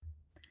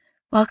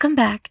Welcome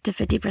back to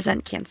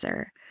 50%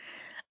 Cancer.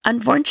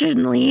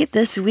 Unfortunately,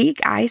 this week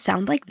I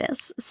sound like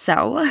this,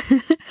 so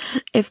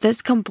if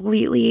this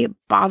completely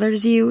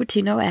bothers you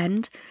to no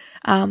end,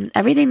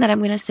 everything that I'm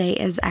going to say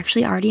is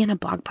actually already in a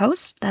blog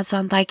post that's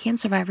on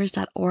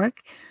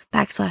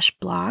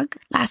thycancersurvivors.org/blog.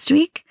 Last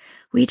week,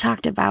 we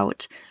talked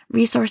about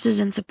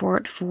resources and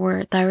support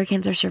for thyroid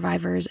cancer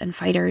survivors and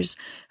fighters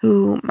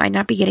who might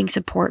not be getting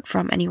support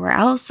from anywhere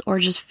else or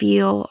just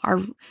are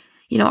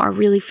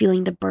really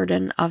feeling the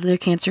burden of their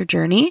cancer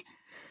journey.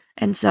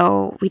 And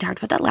so we talked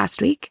about that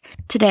last week.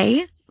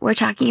 Today, we're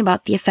talking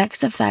about the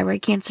effects of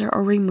thyroid cancer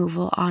or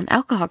removal on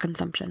alcohol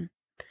consumption.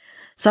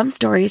 Some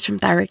stories from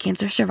thyroid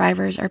cancer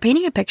survivors are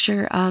painting a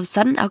picture of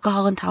sudden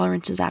alcohol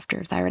intolerances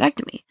after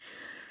thyroidectomy.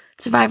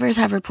 Survivors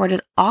have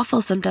reported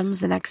awful symptoms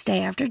the next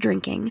day after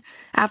drinking,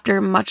 after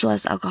much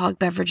less alcoholic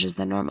beverages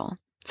than normal.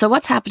 So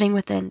what's happening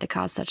within to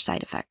cause such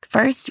side effects?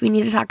 First, we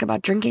need to talk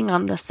about drinking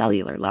on the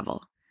cellular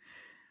level.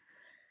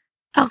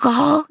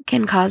 Alcohol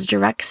can cause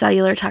direct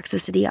cellular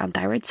toxicity on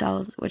thyroid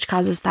cells, which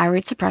causes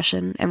thyroid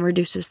suppression and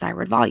reduces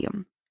thyroid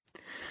volume.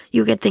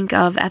 You could think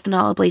of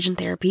ethanol ablation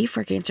therapy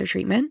for cancer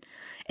treatment.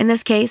 In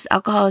this case,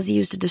 alcohol is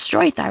used to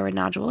destroy thyroid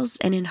nodules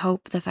and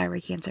inhope the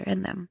thyroid cancer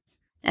in them.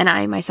 And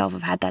I myself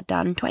have had that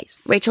done twice.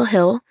 Rachel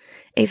Hill,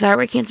 a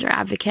thyroid cancer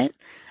advocate,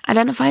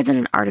 identifies in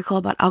an article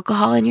about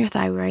alcohol in your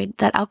thyroid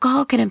that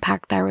alcohol can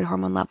impact thyroid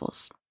hormone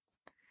levels.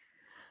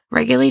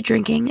 Regularly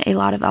drinking a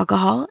lot of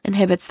alcohol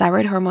inhibits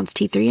thyroid hormones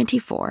T3 and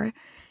T4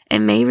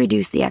 and may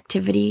reduce the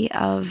activity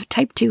of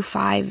type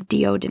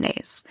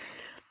 2,5-deiodinase.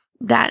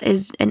 That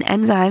is an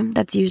enzyme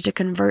that's used to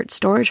convert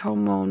storage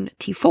hormone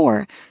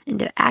T4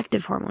 into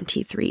active hormone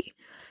T3.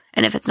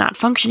 And if it's not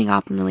functioning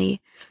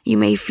optimally, you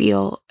may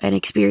feel and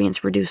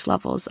experience reduced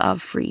levels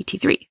of free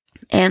T3.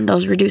 And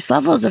those reduced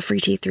levels of free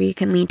T3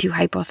 can lead to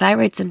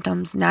hypothyroid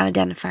symptoms not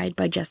identified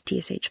by just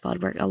TSH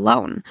blood work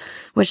alone,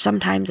 which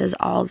sometimes is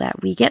all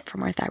that we get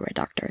from our thyroid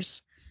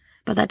doctors.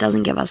 But that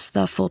doesn't give us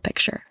the full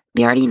picture.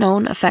 The already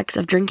known effects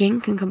of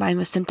drinking can combine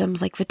with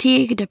symptoms like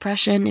fatigue,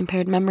 depression,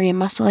 impaired memory, and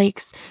muscle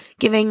aches,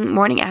 giving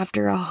morning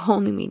after a whole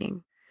new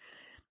meaning.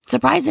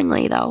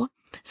 Surprisingly, though,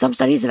 some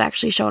studies have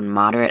actually shown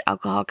moderate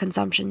alcohol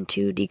consumption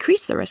to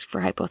decrease the risk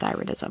for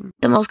hypothyroidism.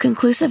 The most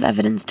conclusive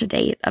evidence to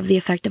date of the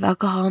effect of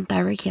alcohol on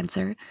thyroid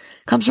cancer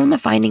comes from the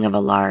finding of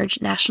a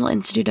large National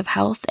Institute of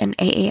Health and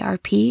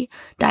AARP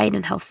diet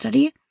and health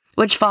study,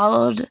 which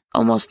followed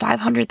almost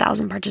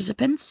 500,000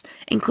 participants,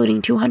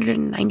 including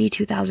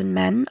 292,000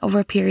 men, over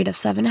a period of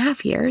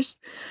 7.5 years,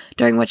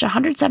 during which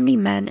 170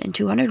 men and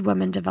 200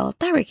 women developed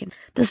thyroid cancer.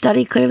 The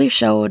study clearly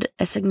showed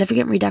a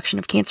significant reduction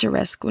of cancer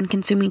risk when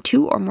consuming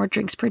 2 or more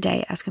drinks per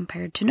day as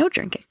compared to no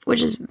drinking,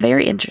 which is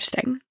very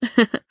interesting.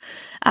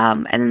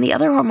 And then the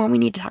other hormone we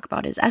need to talk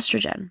about is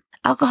estrogen.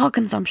 Alcohol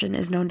consumption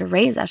is known to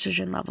raise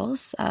estrogen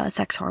levels, a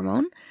sex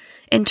hormone.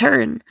 In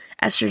turn,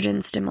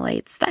 estrogen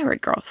stimulates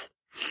thyroid growth.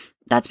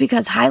 That's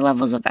because high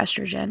levels of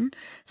estrogen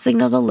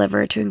signal the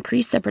liver to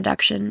increase the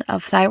production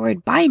of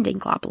thyroid-binding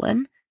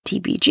globulin,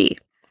 TBG.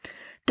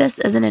 This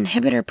is an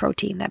inhibitor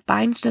protein that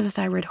binds to the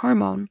thyroid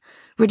hormone,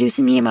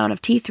 reducing the amount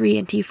of T3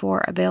 and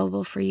T4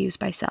 available for use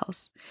by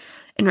cells.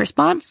 In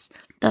response,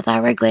 the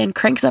thyroid gland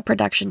cranks up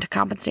production to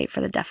compensate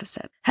for the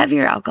deficit.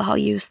 Heavier alcohol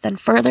use then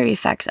further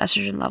affects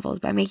estrogen levels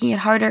by making it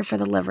harder for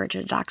the liver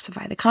to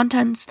detoxify the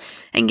contents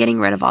and getting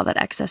rid of all that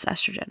excess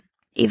estrogen.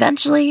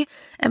 Eventually,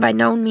 and by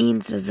no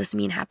means does this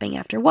mean happening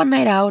after one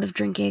night out of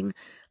drinking,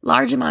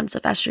 large amounts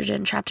of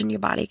estrogen trapped in your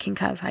body can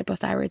cause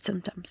hypothyroid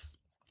symptoms.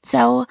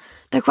 So,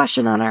 the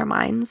question on our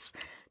minds,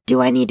 do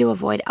I need to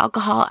avoid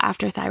alcohol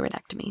after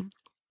thyroidectomy?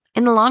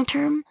 In the long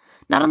term,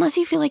 not unless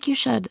you feel like you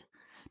should.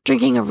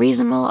 Drinking a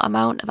reasonable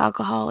amount of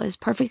alcohol is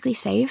perfectly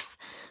safe,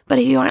 but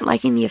if you aren't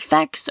liking the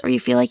effects or you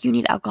feel like you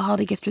need alcohol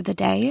to get through the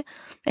day,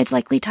 it's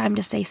likely time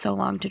to say so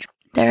long to drink.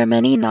 There are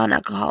many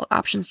non-alcoholic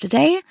options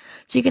today,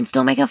 so you can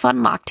still make a fun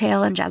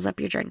mocktail and jazz up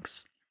your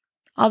drinks.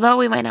 Although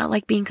we might not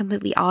like being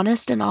completely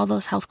honest in all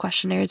those health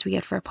questionnaires we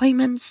get for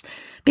appointments,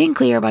 being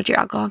clear about your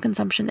alcohol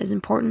consumption is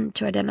important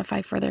to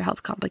identify further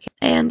health complications.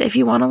 And if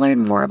you want to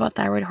learn more about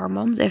thyroid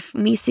hormones, if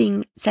me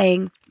saying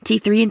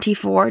T3 and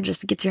T4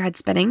 just gets your head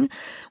spinning,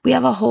 we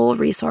have a whole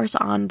resource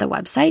on the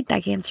website,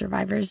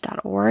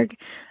 thycancersurvivors.org,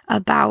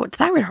 about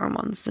thyroid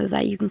hormones so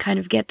that you can kind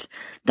of get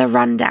the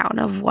rundown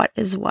of what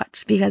is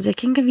what, because it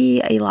can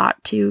be a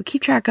lot to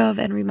keep track of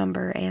and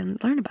remember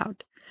and learn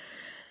about.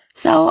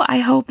 So I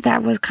hope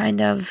that was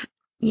kind of,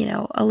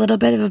 a little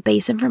bit of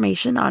base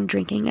information on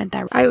drinking and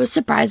thyroid. I was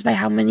surprised by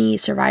how many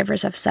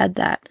survivors have said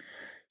that,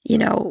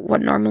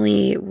 what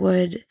normally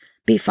would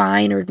be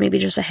fine or maybe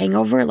just a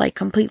hangover, like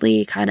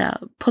completely kind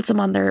of puts them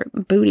on their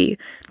booty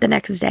the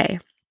next day.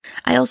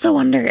 I also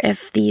wonder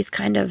if these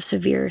kind of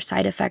severe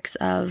side effects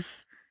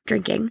of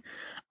drinking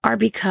are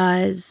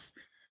because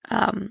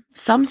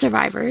some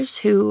survivors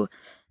who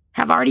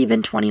have already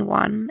been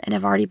 21 and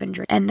have already been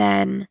drinking, and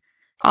then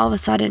all of a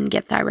sudden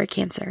get thyroid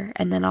cancer,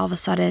 and then all of a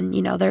sudden,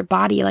 their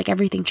body, like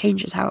everything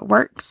changes how it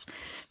works,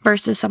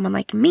 versus someone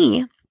like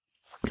me,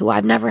 who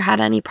I've never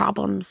had any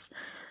problems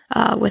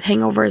with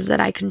hangovers that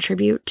I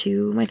contribute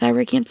to my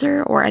thyroid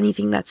cancer, or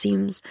anything that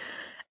seems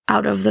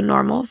out of the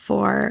normal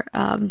for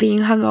being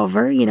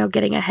hungover,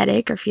 getting a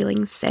headache or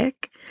feeling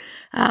sick.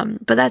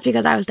 But that's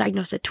because I was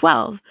diagnosed at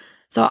 12.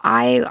 So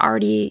I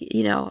already,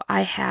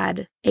 I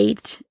had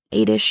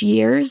eight-ish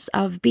years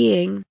of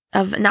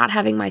not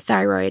having my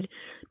thyroid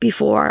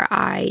before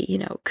I,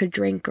 could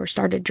drink or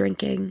started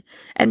drinking.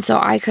 And so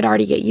I could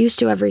already get used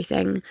to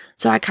everything.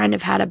 So I kind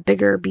of had a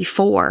bigger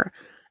before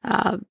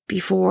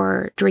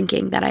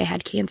drinking that I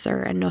had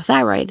cancer and no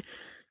thyroid.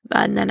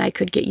 And then I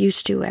could get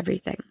used to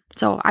everything.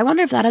 So I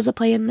wonder if that has a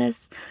play in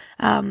this.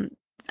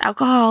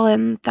 Alcohol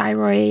and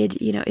thyroid,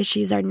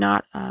 issues are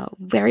not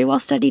very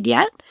well studied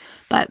yet,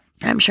 but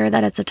I'm sure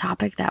that it's a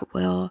topic that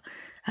will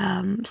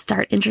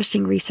start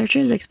interesting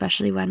researchers,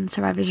 especially when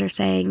survivors are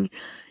saying,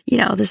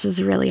 this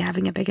is really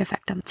having a big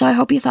effect on them. So I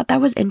hope you thought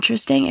that was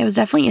interesting. It was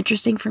definitely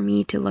interesting for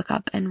me to look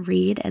up and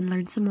read and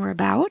learn some more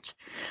about.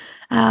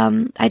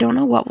 I don't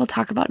know what we'll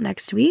talk about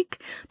next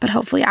week, but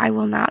hopefully I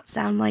will not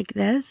sound like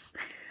this.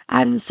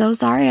 I'm so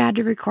sorry I had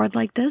to record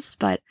like this,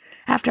 but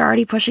after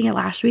already pushing it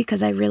last week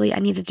because I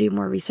need to do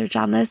more research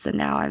on this, and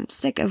now I'm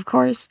sick, of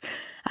course.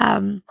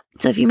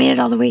 So if you made it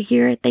all the way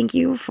here, thank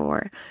you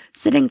for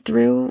sitting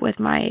through with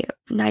my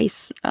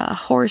nice,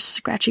 hoarse,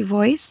 scratchy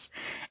voice,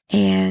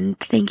 and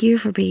thank you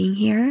for being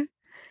here,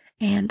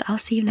 and I'll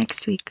see you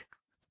next week.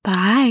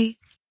 Bye.